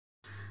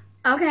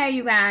Okay,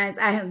 you guys,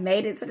 I have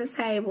made it to the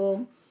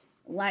table.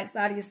 Like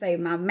Sadia say,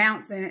 my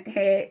mountain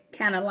had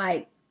kind of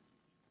like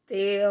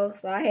fell,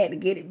 so I had to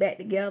get it back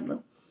together.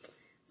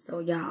 So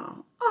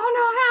y'all, oh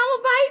no, how I'm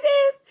gonna bite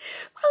this?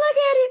 Well, look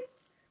at it.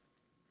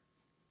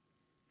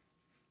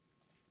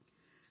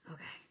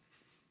 Okay,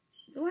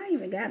 do I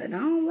even got it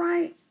on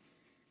right?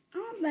 I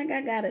don't think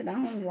I got it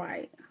on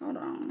right. Hold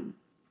on.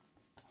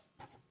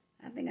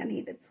 I think I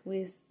need to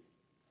twist.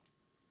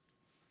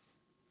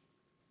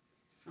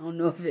 I don't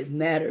know if it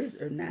matters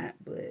or not,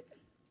 but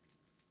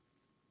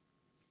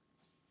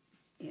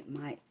it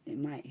might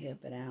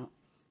help it out.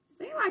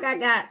 Seems like I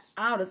got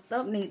all the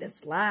stuff need to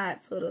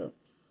slide to the.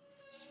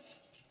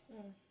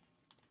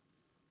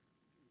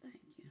 Thank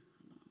you.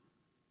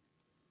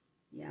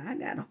 Yeah, I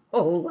got a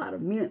whole lot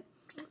of mint.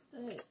 What's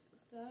that?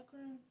 Sour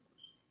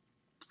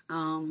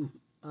cream?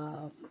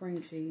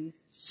 Cream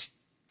cheese.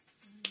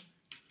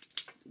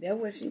 That's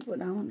what she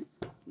put on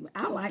it.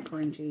 I like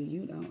cream cheese.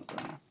 You don't,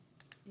 so.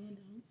 You don't.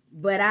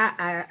 But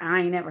I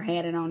ain't never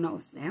had it on no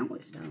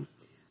sandwich though.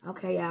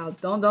 Okay, y'all.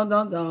 Dun dun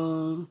dun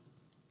dun.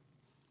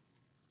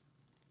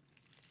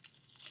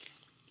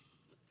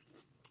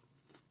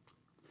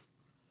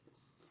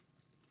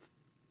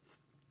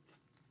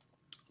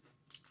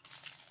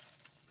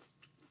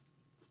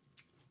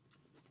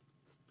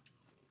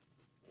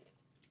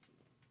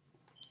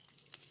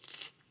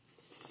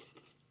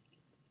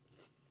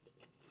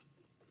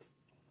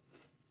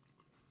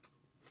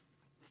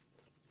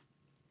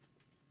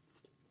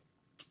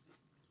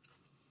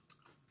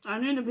 I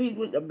need a piece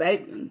with the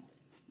bacon.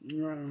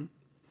 Yeah.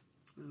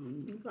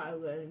 You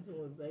probably got into it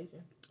with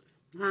bacon.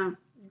 Huh?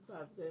 You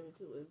probably got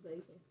into it with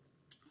bacon.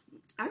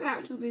 I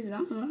got 2 pieces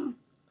on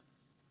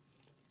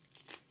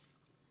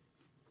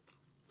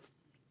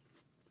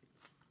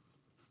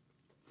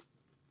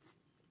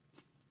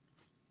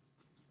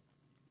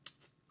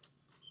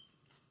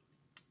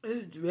here.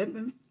 It's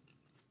dripping.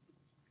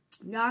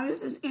 Y'all,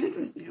 this is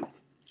interesting.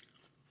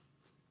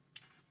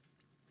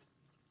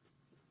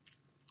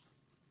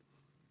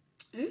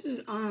 This is,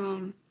 I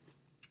don't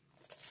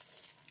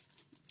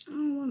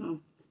want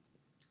to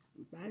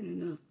bite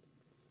enough.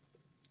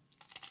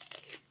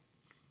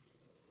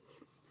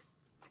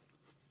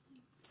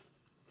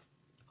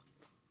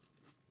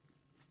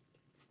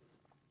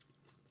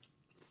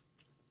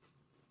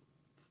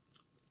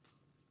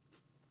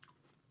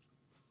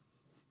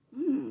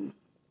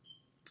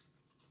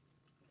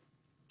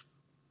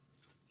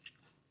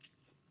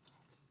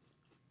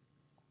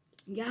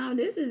 Y'all,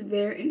 this is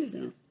very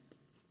interesting.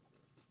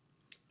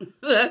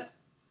 I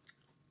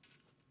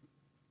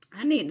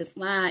need to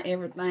slide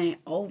everything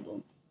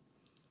over.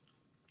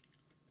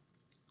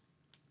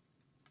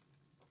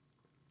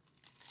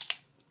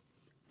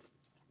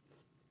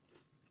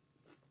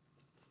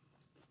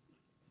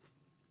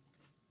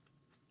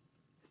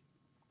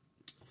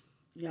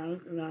 Y'all,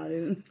 look at all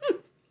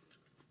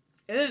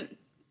this.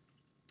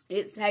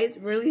 It tastes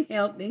really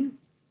healthy.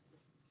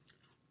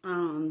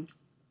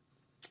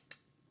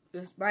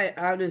 Despite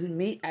all this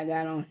meat I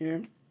got on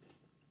here,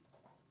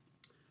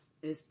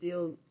 it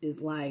still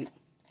is like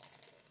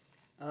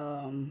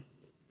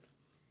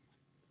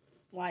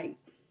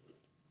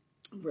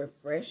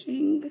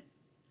refreshing.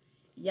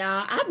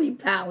 Y'all, I be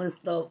piling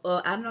stuff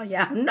up. I know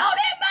y'all know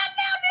that by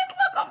now. This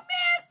look a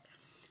mess.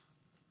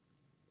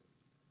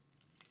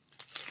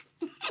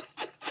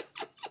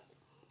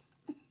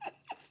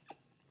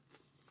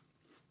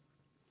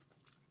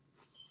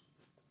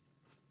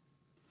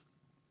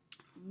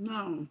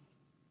 No.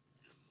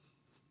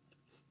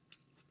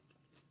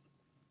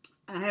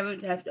 I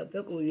haven't touched a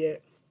pickle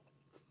yet.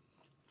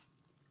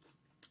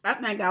 I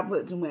think I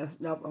put too much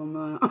stuff on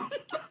mine.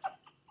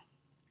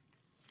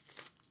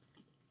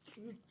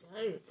 You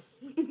tight.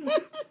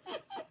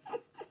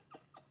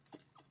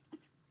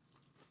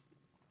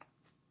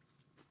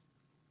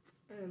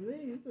 And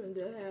then you can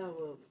just have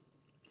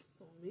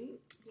some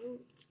meat too.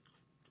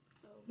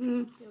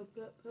 Your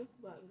pepper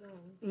box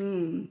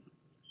on.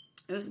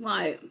 It's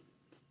like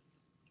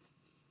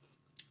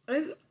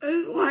it's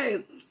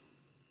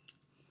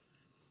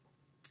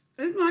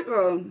like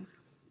a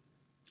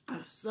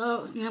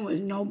sub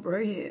sandwich, no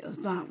bread or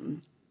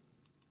something.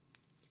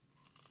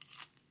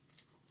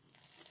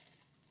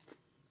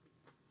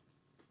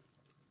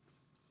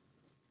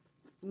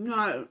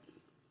 Not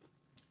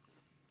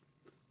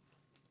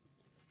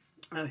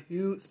a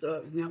huge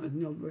sub sandwich,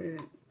 no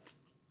bread.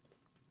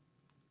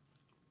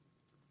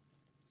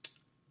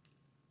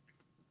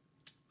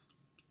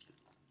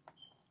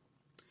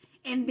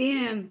 And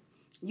then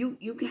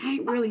you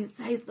can't really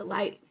taste the,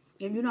 like,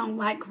 if you don't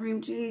like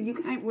cream cheese, you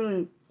can't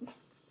really,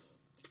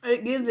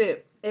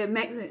 it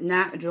makes it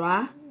not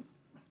dry.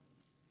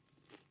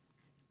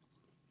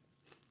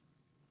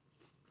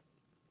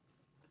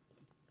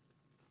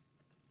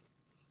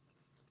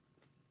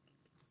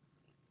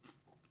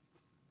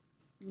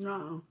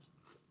 No.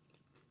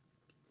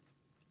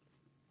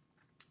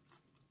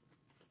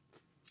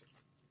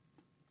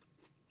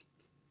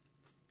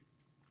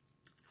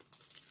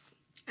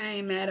 I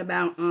ain't mad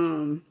about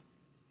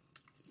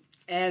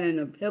adding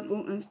a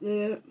pickle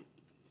instead.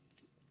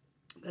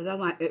 Because I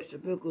like extra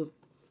pickles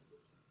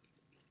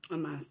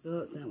on my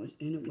sub sandwich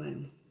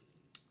anyway.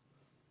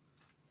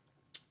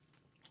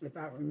 If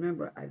I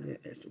remember, I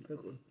get extra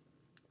pickles.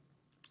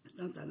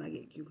 Sometimes I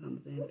get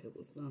cucumbers and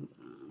pickles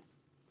sometimes.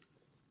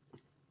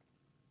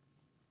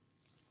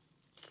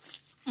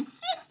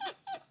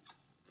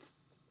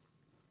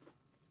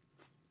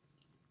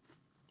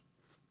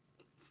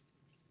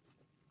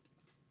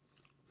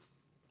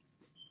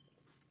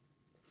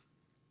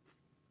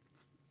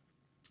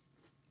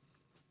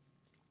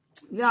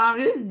 Y'all,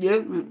 this is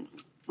different.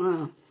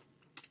 My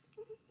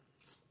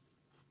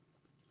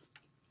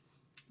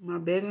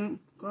bacon,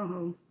 go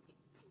home.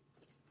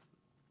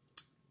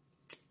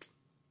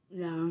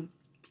 Yeah.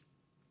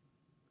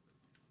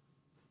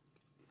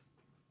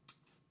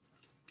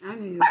 I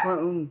need to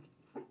put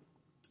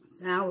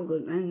sour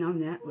because I didn't know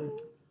that was.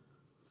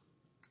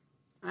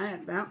 I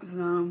had found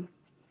some,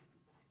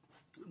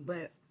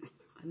 but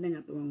I think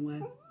I threw them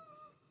away.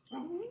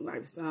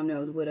 Like some that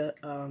was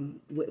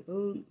with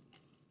food.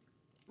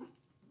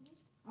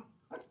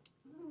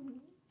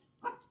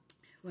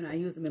 When I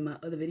used them in my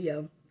other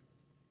video,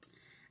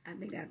 I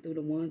think I threw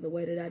the ones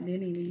away that I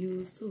didn't even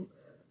use too.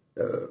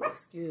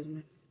 Excuse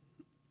me.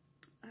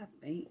 I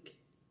think.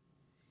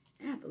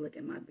 I have to look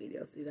at my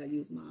video, see that I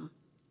use mine.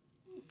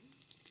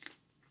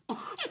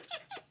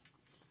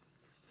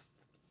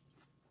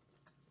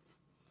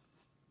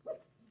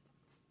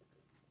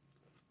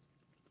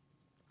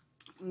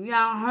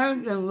 Y'all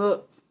heard the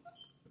look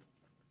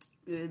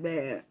is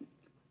bad.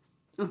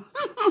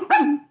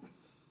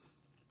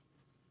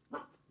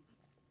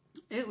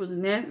 It was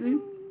messy,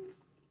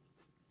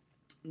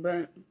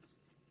 but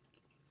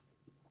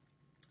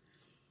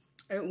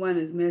it wasn't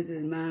as messy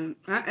as mine.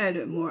 I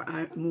added more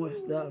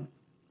stuff.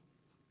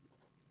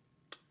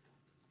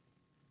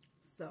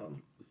 So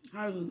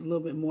hers was a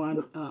little bit more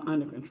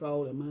under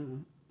control than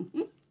mine.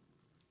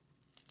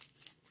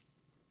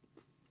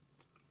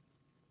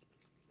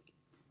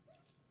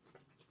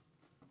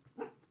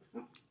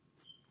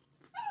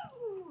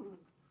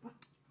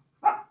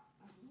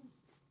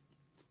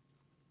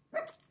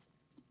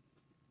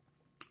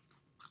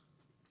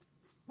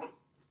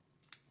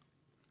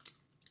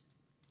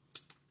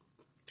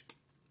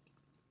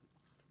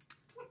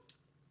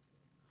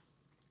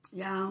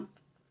 Y'all.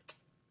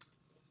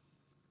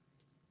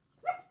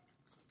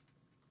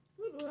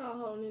 Look at how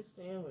holding this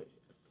sandwich.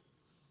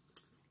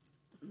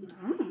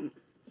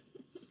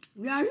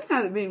 Y'all, you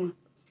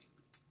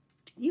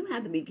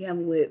have to be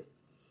careful with,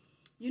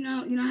 you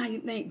know how you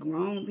think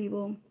grown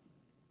people,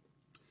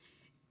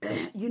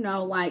 you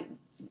know, like,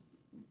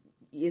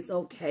 it's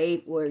okay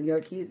for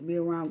your kids to be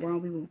around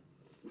grown people.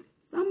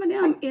 Some of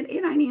them, it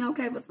ain't even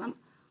okay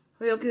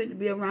for your kids to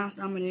be around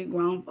some of these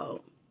grown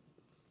folk.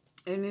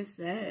 And it's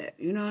sad,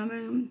 you know what I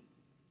mean?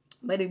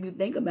 But if you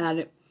think about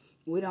it,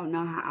 we don't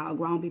know how our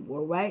grown people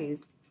were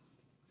raised.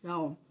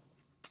 So,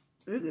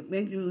 you can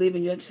think you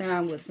leaving your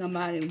child with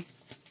somebody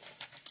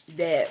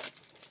that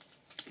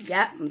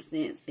got some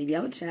sense. And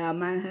your child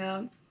might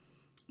have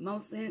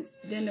more sense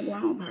than the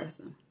grown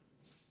person.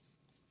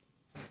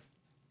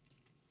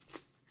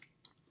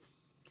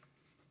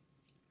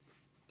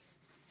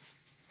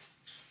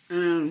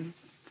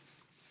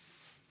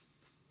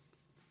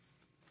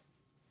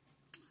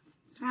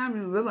 Time to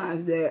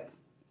realize that,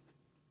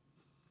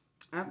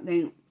 I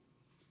think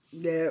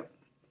that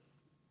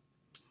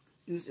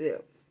you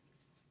should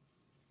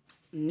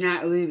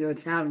not leave your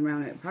child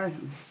around that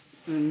person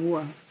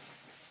anymore.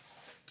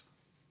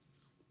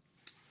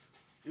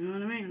 You know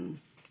what I mean?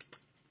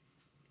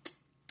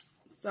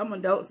 Some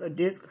adults are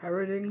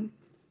discouraging.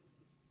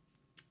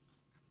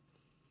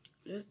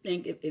 Just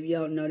think if you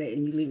don't know that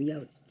and you leave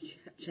your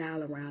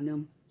child around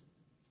them.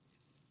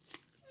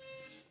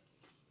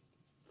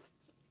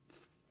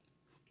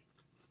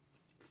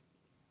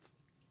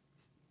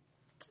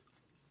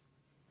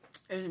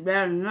 It's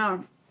bad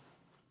enough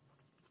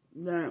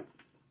that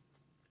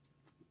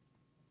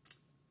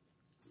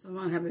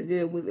someone have to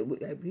deal with it with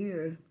their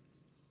peers,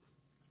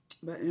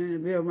 but then to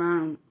be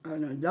around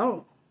an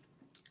adult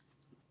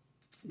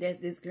that's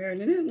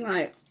discouraging, it's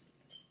like,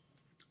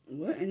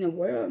 what in the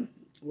world?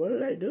 What do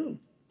they do?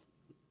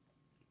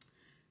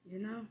 You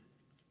know?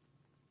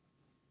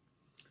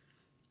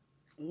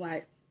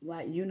 Like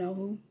you know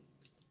who?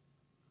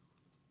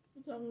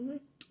 You talking to me?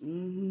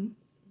 Mm-hmm.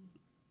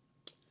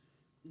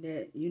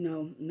 That, you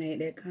know, made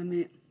that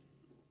comment.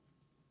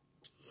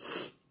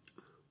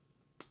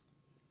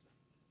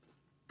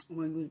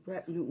 When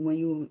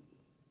you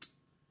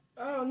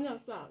Oh, no,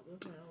 stop.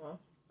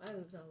 I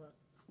didn't talk about.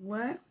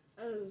 What?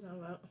 I didn't talk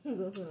about.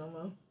 Don't say no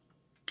more.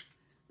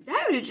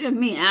 That really tripped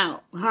me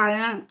out.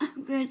 I'm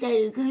gonna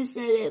say this, gonna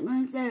say that,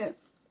 gonna say that.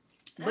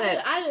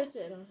 But I just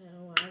said don't say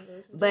no more.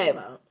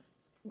 But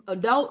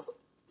adults,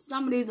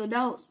 some of these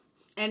adults,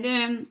 and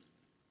then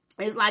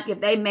it's like if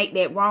they make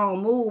that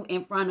wrong move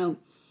in front of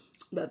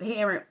the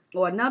parent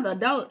or another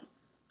adult,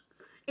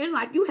 it's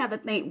like you have to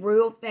think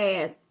real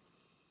fast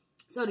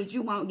so that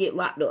you won't get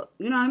locked up.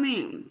 You know what I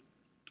mean?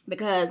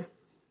 Because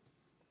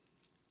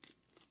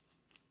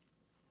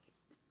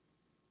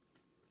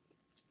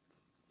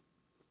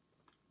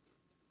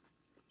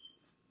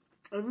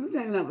if you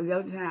taking up with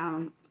your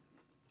child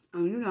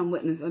and you don't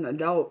witness an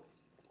adult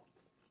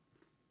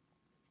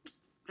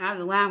out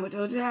of line with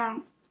your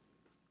child,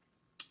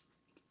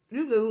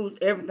 you can lose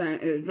everything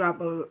at a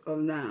drop of a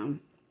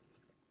dime.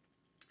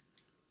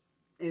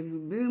 If you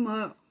beat them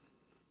up,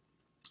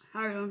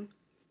 hurt them,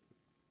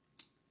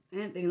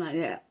 anything like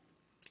that,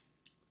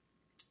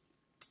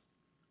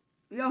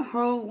 your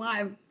whole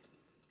life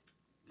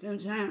can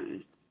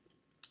change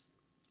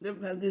just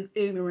because this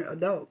ignorant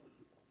adult.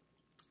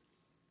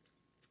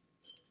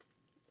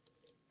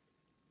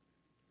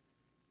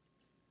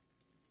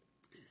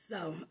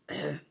 So,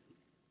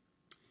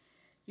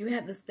 you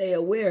have to stay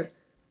aware,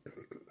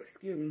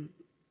 excuse me,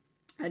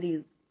 of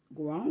these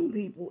grown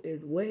people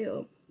as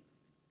well.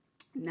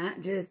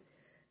 Not just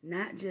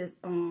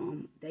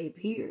they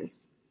peers.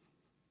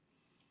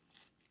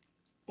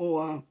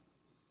 Or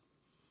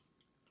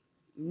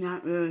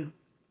not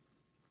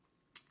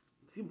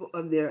people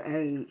of their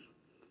age.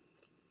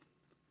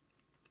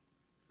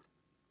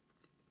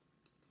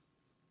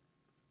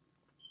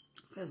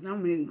 Because some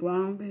of these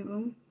grown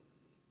people,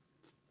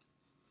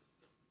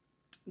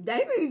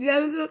 they be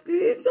jealous of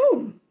kids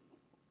too.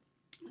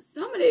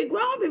 Some of these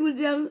grown people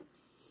jealous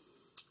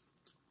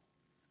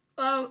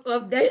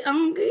of their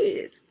own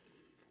kids.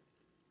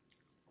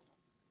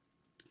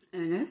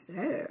 And that's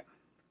sad.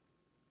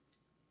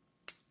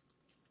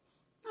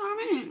 I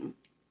mean,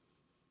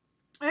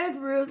 that's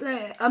real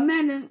sad.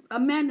 Imagine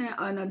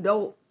an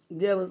adult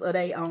jealous of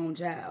their own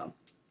child.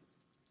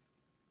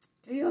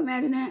 Can you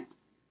imagine that?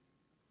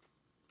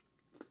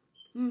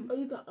 Oh,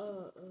 you got,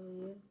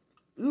 yeah.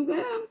 You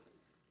can?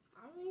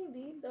 I mean,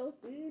 these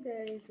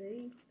days,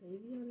 they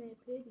be on that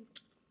petty.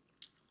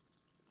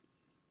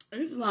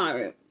 It's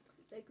like,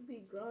 they could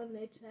be grown,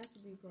 their child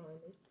could be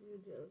grown, they still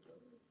jealous of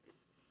it.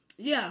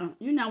 Yeah,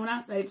 you know, when I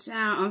say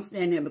child, I'm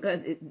saying that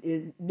because it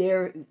is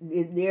their child.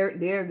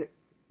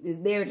 You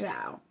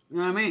know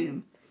what I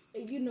mean?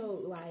 And you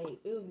know, like,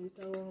 it would be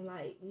so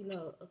like, you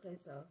know, okay,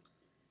 so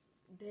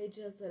they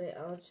just of their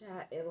own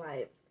child, and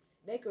like,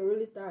 they could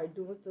really start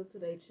doing stuff to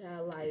their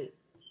child, like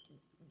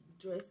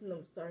dressing them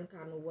a certain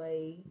kind of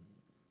way,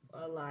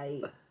 or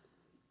like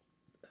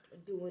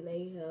doing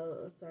their hair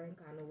a certain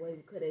kind of way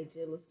because they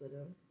jealous of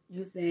them.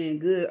 You saying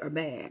good or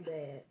bad?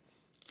 Bad.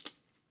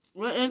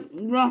 Well,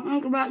 don't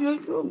think about your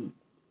too.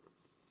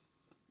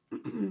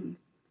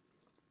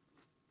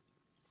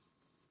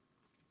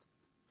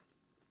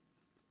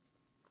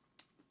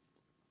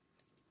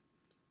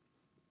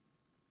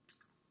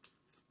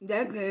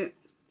 They could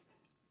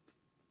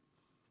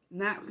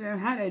not care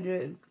how they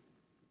dress.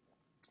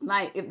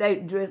 Like, if they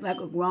dress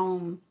like a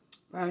grown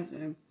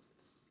person,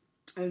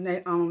 and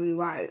they only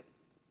like.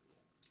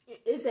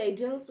 Is they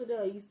jealous of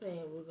that, or you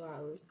saying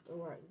regardless?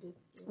 Right.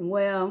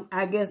 Well,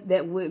 I guess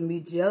that wouldn't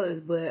be jealous,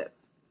 but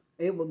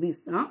it would be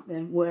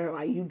something where,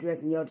 like, you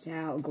dressing your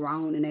child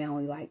grown and they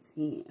only like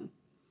 10.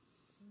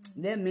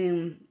 That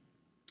means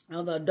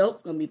the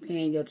adult's going to be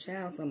paying your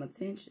child some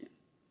attention.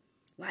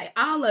 Like,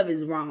 all of it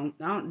is wrong.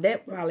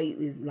 That probably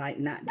is, like,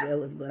 not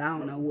jealous, but I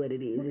don't know what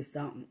it is. It's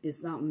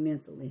something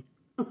mentally.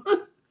 You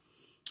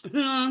know what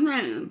I'm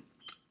saying?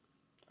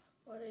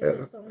 Or they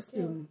just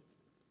don't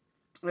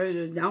care. They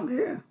just don't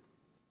care.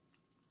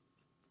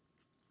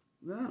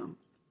 Yeah.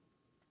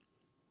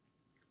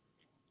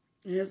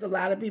 And there's a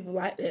lot of people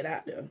like that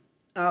out there.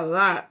 A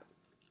lot.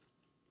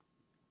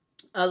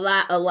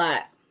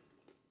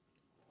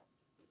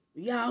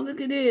 Y'all, look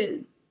at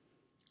this.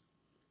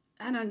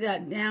 I done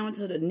got down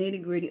to the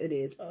nitty-gritty of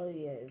this. Oh,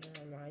 yeah.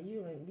 Nah,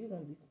 you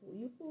gonna be fool.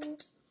 You fool?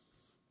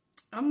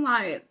 I'm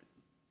like,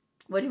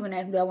 what, you gonna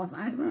ask me I want some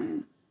ice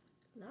cream?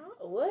 No,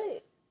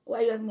 what?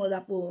 Why you asking me was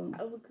I fool?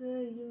 Oh,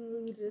 because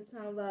you were just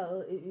talking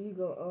about if you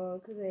go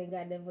because they ain't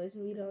got that much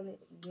meat on it.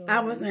 I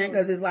was saying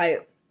because it's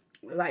like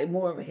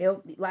more of a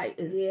healthy, like,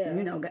 it's, yeah.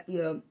 You know,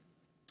 yeah.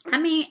 I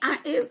mean, I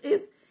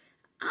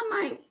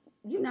might,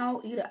 you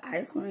know, eat an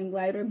ice cream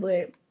later,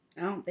 but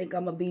I don't think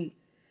I'm gonna be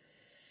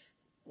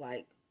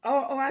like,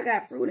 oh, I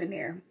got fruit in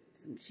there,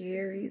 some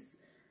cherries.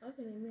 I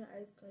can eat me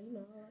ice cream, you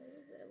know how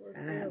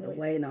I have to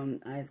wait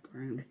on ice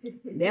cream.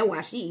 That's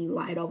why she eat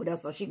light over there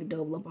so she can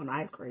double up on the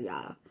ice cream,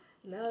 y'all.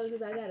 No,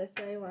 because I gotta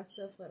save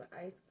myself for the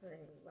ice cream.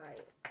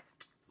 Like,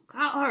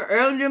 caught her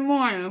early in the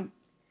morning.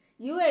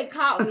 You ain't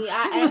caught me.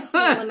 I asked you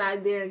when I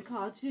there and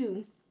caught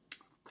you.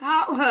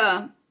 Caught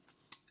her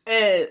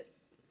at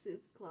 6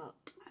 o'clock.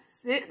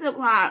 6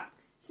 o'clock.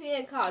 She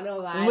ain't caught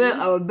nobody. With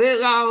a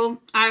big old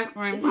ice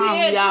cream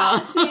cone, y'all.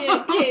 She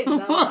ain't catch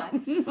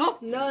nobody.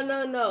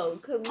 No.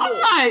 Cause I'm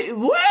like,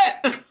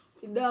 what?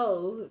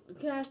 No.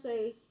 Can I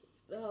say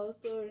the whole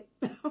story?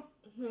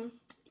 Can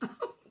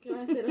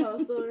I say the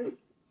whole story?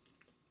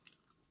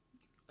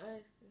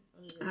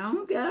 I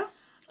don't care.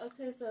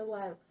 Okay, so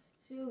like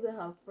she was at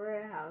her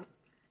friend's house,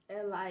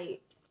 and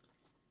like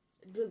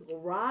the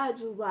garage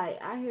was like,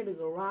 I hear the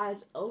garage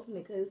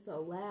opening because it's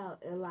so loud,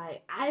 and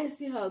like I didn't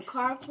see her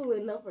car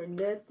pulling up or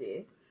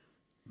nothing.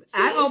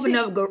 I opened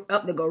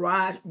up the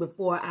garage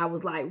before I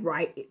was like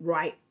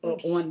right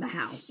on the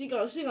house. She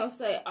gonna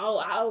say, oh,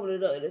 I opened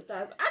it up at the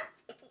stop sign.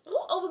 Who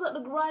opens up the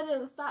garage at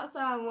the stop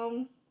sign,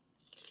 Mom?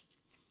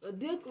 A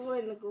deer could run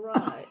in the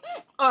garage.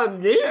 A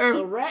deer?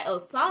 A rat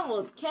or something,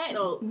 or cat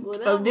or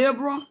whatever. A deer,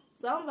 bro?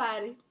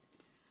 Somebody.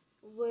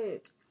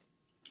 But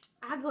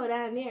I go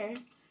down there.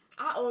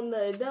 I open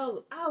the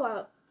door.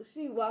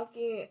 She walk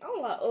in.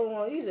 I'm like, oh,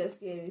 Mom, you just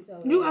scared me so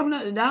much. You open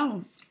up the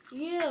door?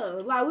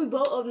 Yeah. Like, we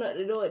both open up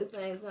the door at the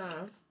same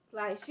time.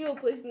 Like, she was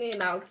pushing in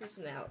and I was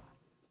pushing out.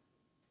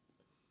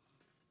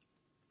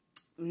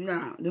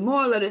 Nah, the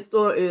moral of the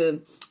story is,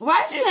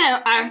 why she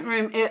had ice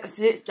cream at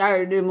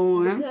 6:30 this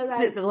morning? Because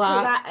 6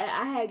 o'clock.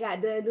 I had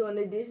got done doing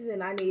the dishes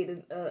and I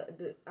needed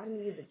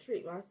to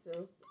treat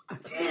myself.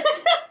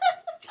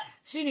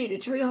 She need to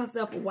treat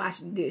herself for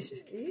washing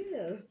dishes.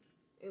 Yeah.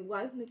 And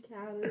wiping the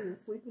counters and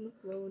sweeping the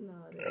floor and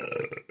all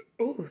that.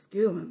 Oh,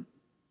 excuse me.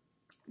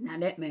 Now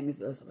that made me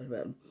feel so much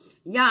better.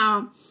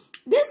 Y'all,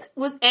 this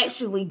was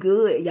actually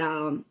good,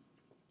 y'all.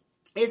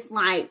 It's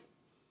like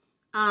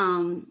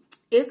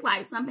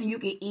something you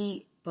can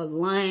eat for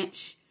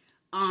lunch.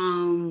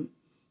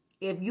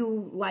 If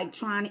you like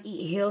trying to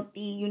eat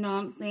healthy, you know what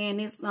I'm saying?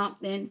 It's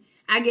something.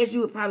 I guess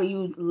you would probably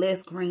use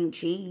less cream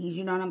cheese,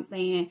 you know what I'm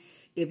saying?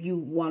 If you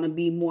want to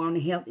be more on the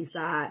healthy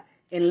side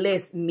and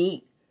less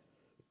meat.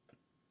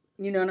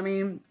 You know what I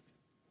mean?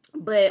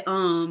 But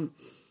I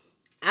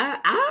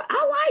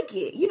like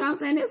it. You know what I'm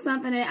saying? It's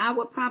something that I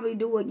would probably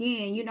do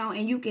again, you know,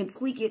 and you can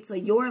tweak it to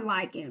your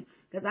liking.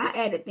 Because I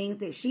added things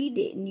that she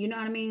didn't, you know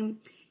what I mean?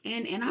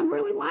 And I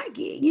really like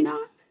it, you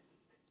know?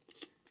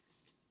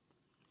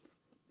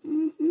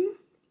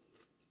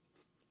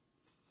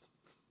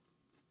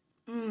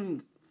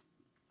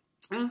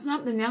 And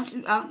something else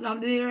she also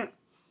did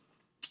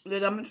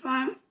that I'm going to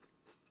try.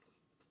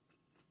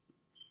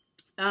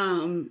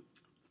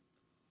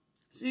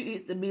 She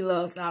eats the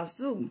beloved sauce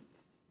too.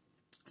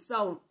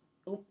 So,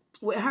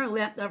 with her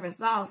leftover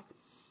sauce,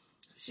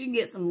 she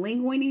gets some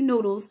linguine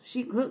noodles.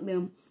 She cooked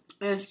them,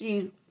 and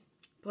she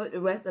put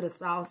the rest of the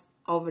sauce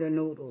over the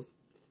noodles.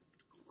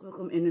 Cook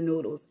them in the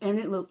noodles. And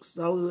it looks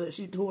so good.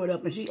 She tore it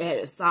up, and she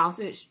added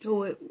sausage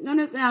to it. Doesn't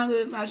it sound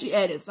good? So she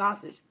added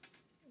sausage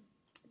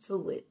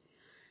to it.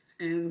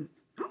 And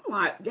I'm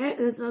like, that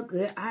is a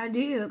good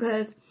idea,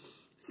 because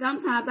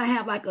sometimes I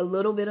have like a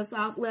little bit of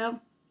sauce left,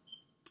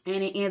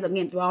 and it ends up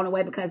getting thrown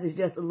away because it's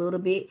just a little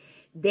bit.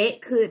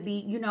 That could be,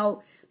 you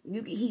know,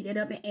 you can heat it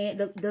up and add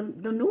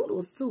the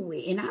noodles to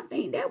it. And I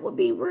think that would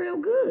be real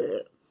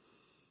good.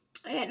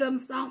 Add them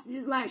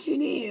sausages like she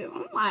did.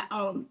 I'm like,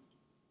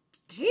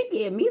 she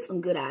gave me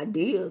some good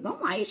ideas. I'm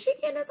like, is she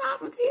getting this all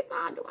from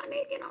TikTok? Do I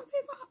need to get on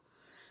TikTok?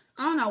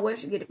 I don't know where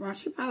she get it from.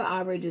 She probably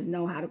already just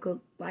know how to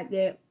cook like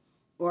that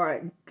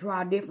or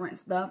try different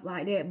stuff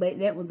like that. But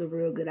that was a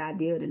real good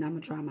idea that I'm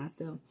going to try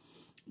myself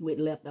with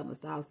leftover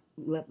sauce,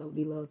 leftover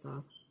beloved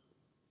sauce.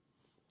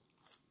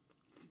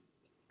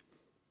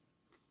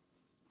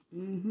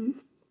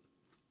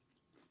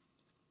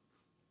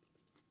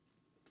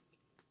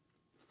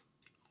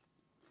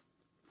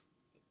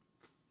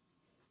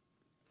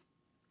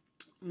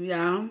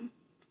 Yeah.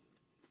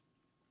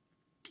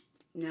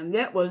 Now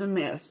that was a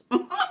mess.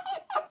 And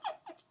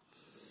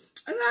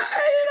I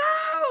ate it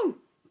all.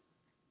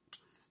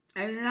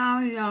 Ate it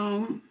all,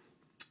 y'all.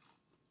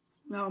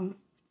 No.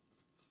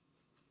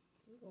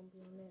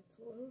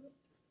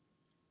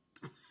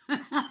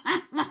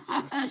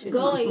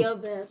 Go in your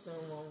bathroom,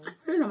 Mom.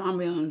 She's gonna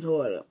be on the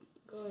toilet.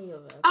 Go in your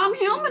bathroom. I'm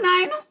human,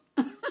 ain't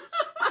I?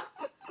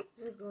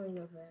 Just go in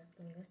your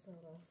bathroom. That's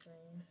all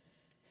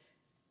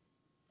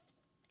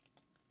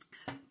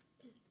I'm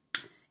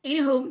saying.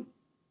 Anywho,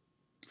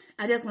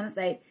 I just want to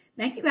say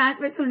thank you guys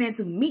for tuning in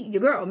to meet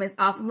your girl, Miss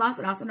Awesome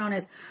Lawson, also known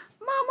as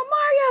Mama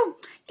Mario.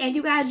 And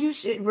you guys, you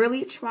should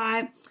really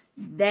try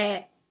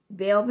that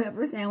bell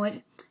pepper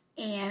sandwich.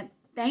 And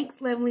thanks,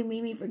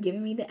 Lovelymimi, for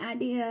giving me the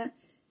idea.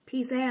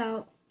 Peace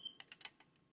out.